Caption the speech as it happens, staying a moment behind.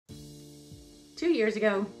2 years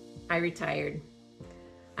ago, I retired.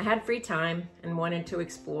 I had free time and wanted to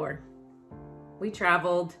explore. We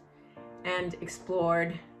traveled and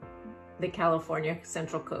explored the California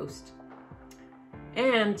Central Coast.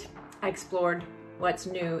 And I explored what's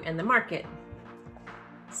new in the market.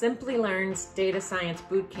 Simplilearn's Data Science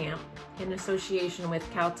Bootcamp, in association with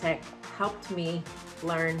Caltech, helped me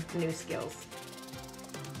learn new skills.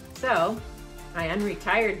 So, I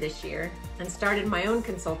unretired this year and started my own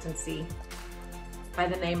consultancy by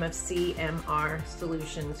the name of CRM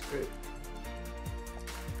Solutions Group.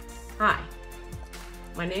 Hi,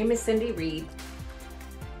 my name is Cindy Reed,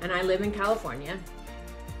 and I live in California.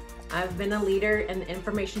 I've been a leader in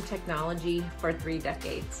information technology for 3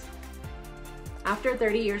 decades. After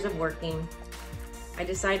 30 years of working, I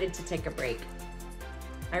decided to take a break.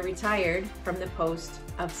 I retired from the post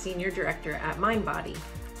of Senior Director at MindBody.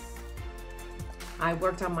 I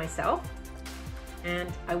worked on myself,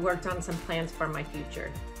 and I worked on some plans for my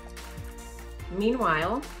future.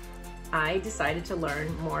 Meanwhile, I decided to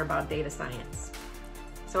learn more about data science.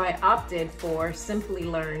 So I opted for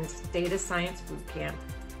Simplilearn's Data Science Bootcamp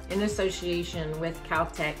in association with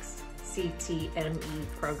Caltech's CTME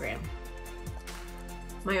program.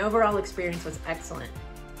 My overall experience was excellent.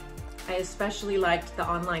 I especially liked the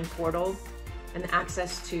online portal and the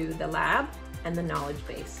access to the lab and the knowledge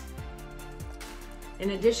base.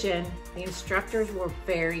 In addition, the instructors were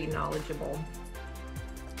very knowledgeable.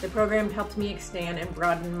 The program helped me expand and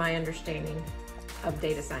broaden my understanding of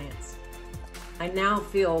data science. I now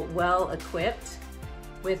feel well equipped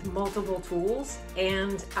with multiple tools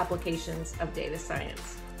and applications of data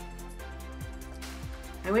science.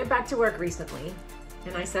 I went back to work recently,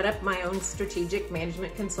 and I set up my own strategic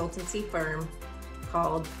management consultancy firm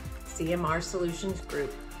called CRM Solutions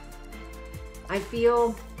Group. I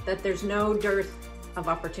feel that there's no dearth of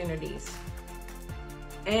opportunities.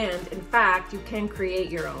 And in fact, you can create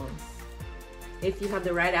your own if you have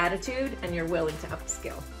the right attitude and you're willing to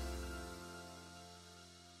upskill.